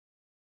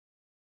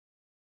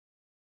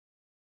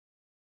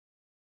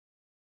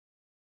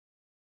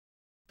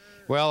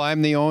Well,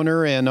 I'm the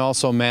owner and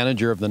also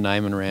manager of the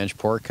Niman Ranch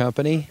Pork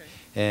Company,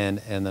 and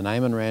the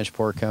Niman Ranch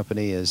Pork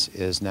Company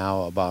is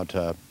now about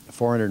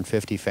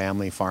 450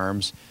 family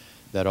farms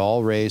that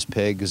all raise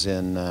pigs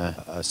in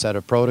a set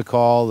of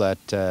protocol that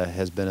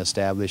has been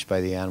established by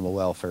the Animal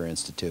Welfare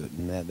Institute,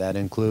 and that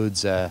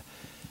includes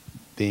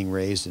being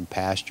raised in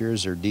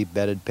pastures or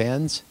deep-bedded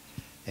pens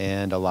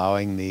and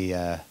allowing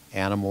the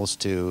animals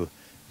to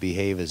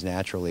behave as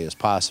naturally as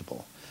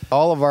possible.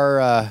 All of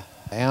our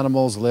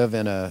animals live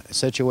in a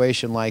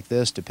situation like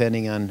this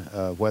depending on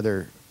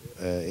whether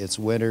it's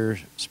winter,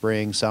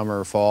 spring, summer,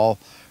 or fall.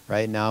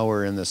 Right now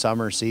we're in the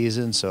summer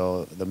season,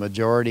 so the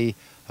majority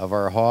of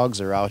our hogs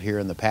are out here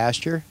in the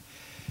pasture.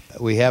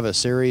 We have a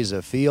series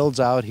of fields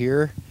out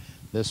here.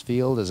 This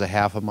field is a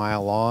half a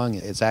mile long.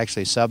 It's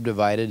actually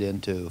subdivided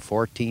into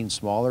 14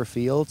 smaller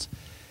fields.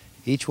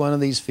 Each one of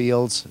these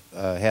fields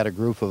had a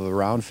group of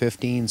around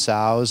 15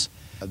 sows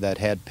that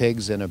had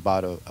pigs in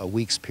about a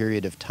week's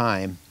period of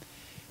time.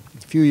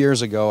 A few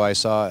years ago I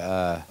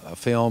saw a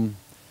film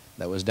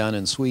that was done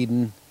in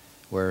Sweden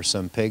where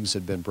some pigs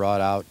had been brought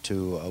out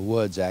to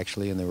woods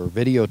actually, and they were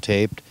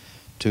videotaped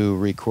to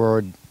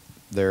record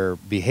their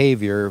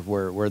behavior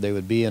where they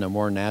would be in a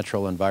more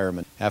natural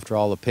environment. After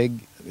all, the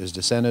pig is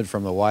descended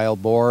from the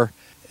wild boar.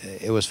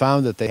 It was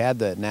found that they had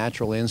the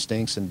natural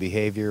instincts and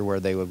behavior where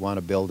they would want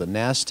to build a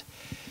nest.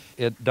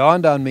 It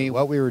dawned on me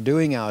what we were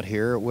doing out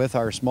here with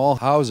our small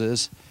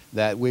houses,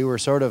 that we were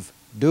sort of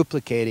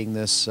duplicating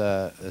this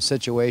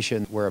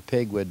situation where a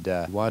pig would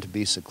want to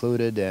be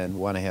secluded and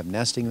want to have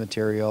nesting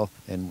material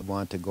and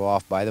want to go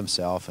off by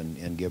themselves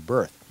and give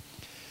birth.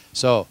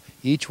 So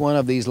each one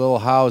of these little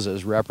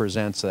houses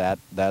represents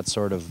that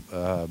sort of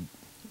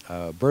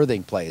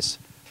birthing place.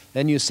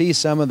 Then you see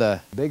some of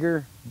the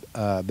bigger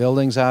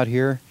buildings out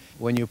here.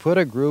 When you put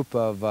a group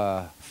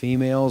of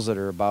females that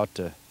are about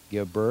to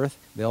give birth,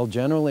 they'll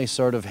generally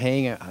sort of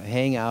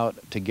hang out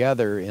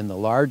together in the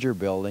larger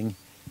building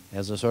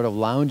as a sort of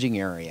lounging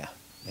area.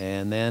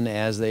 And then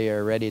as they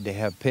are ready to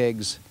have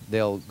pigs,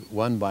 they'll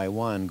one by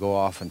one go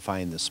off and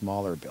find the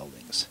smaller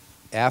buildings.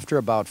 After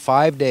about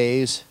 5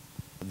 days,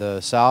 the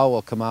sow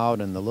will come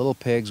out and the little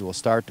pigs will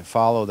start to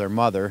follow their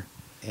mother,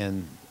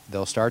 and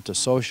they'll start to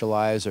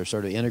socialize or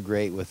sort of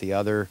integrate with the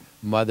other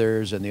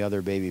mothers and the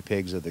other baby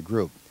pigs of the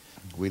group.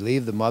 We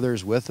leave the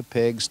mothers with the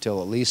pigs till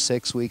at least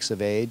 6 weeks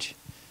of age.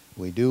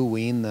 We do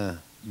wean the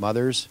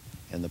mothers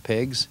and the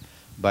pigs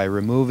by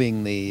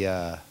removing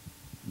the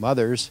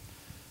mothers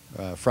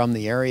from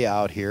the area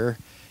out here,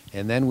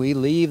 and then we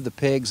leave the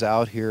pigs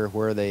out here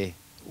where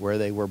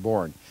they were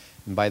born.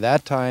 And by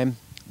that time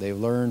they've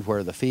learned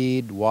where the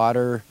feed,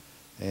 water,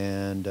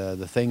 and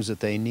the things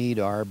that they need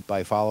are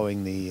by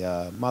following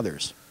the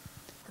mothers.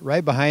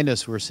 Right behind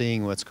us we're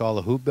seeing what's called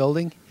a hoop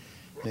building.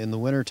 In the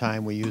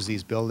wintertime we use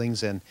these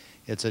buildings, and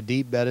it's a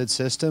deep bedded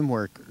system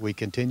where we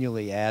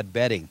continually add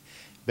bedding.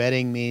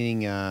 Bedding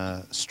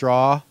meaning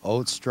straw,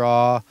 oat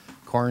straw,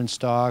 corn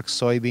stalks,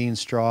 soybean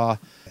straw.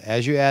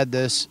 As you add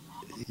this,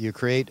 you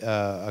create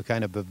a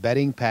kind of a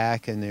bedding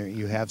pack, and there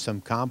you have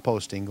some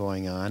composting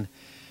going on,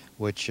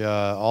 which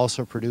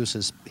also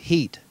produces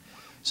heat.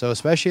 So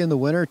especially in the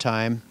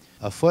wintertime,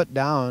 a foot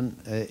down,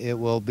 it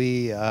will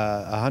be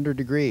 100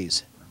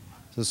 degrees.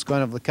 So it's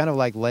kind of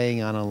like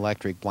laying on an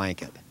electric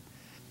blanket.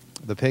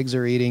 The pigs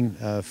are eating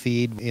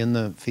feed in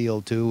the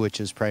field too, which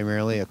is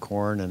primarily a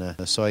corn and a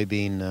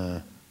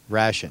soybean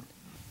ration.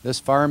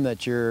 This farm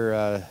that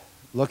you're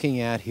looking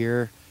at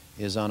here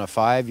is on a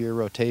 5-year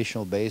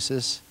rotational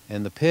basis,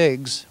 and the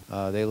pigs,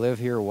 they live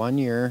here 1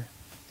 year,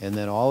 and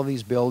then all of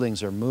these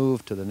buildings are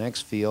moved to the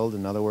next field.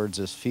 In other words,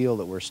 this field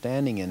that we're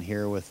standing in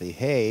here with the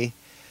hay,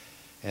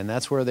 and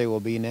that's where they will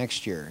be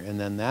next year. And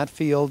then that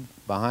field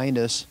behind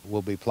us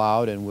will be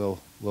plowed, and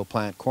we'll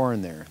plant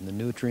corn there. And the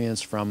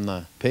nutrients from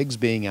the pigs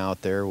being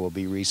out there will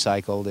be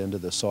recycled into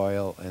the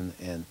soil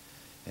and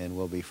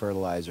will be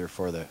fertilizer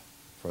for the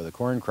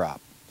corn crop.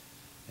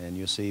 And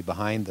you see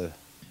behind the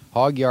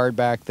hog yard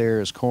back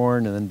there is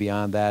corn, and then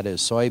beyond that is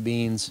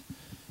soybeans,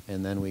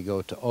 and then we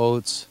go to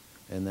oats,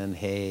 and then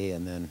hay,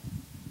 and then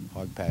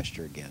hog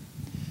pasture again.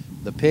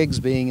 The pigs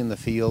being in the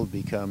field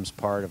becomes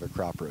part of a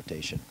crop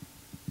rotation.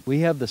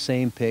 We have the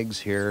same pigs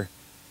here.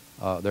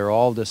 They're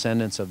all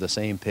descendants of the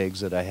same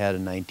pigs that I had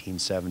in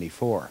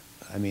 1974.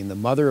 I mean, the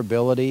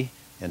motherability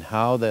and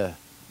how the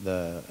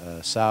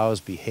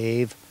sows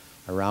behave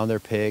around their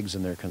pigs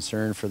and their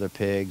concern for their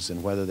pigs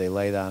and whether they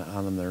lay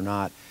on them or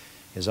not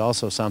is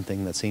also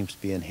something that seems to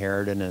be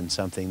inherited, and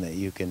something that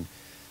you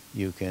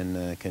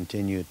can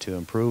continue to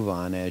improve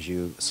on as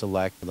you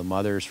select the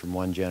mothers from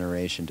one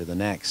generation to the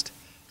next.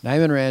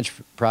 Niman Ranch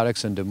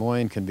products in Des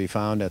Moines can be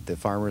found at the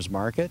farmers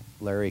market.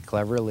 Larry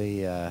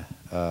Cleverly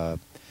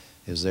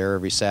is there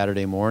every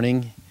Saturday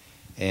morning,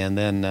 and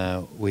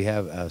then we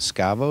have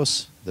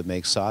Scavos that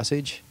makes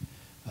sausage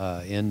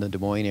in the Des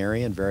Moines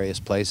area in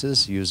various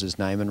places, uses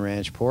Niman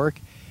Ranch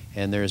pork.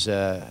 And there's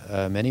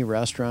many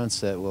restaurants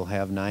that will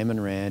have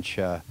Niman Ranch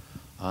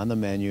on the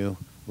menu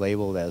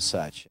labeled as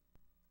such.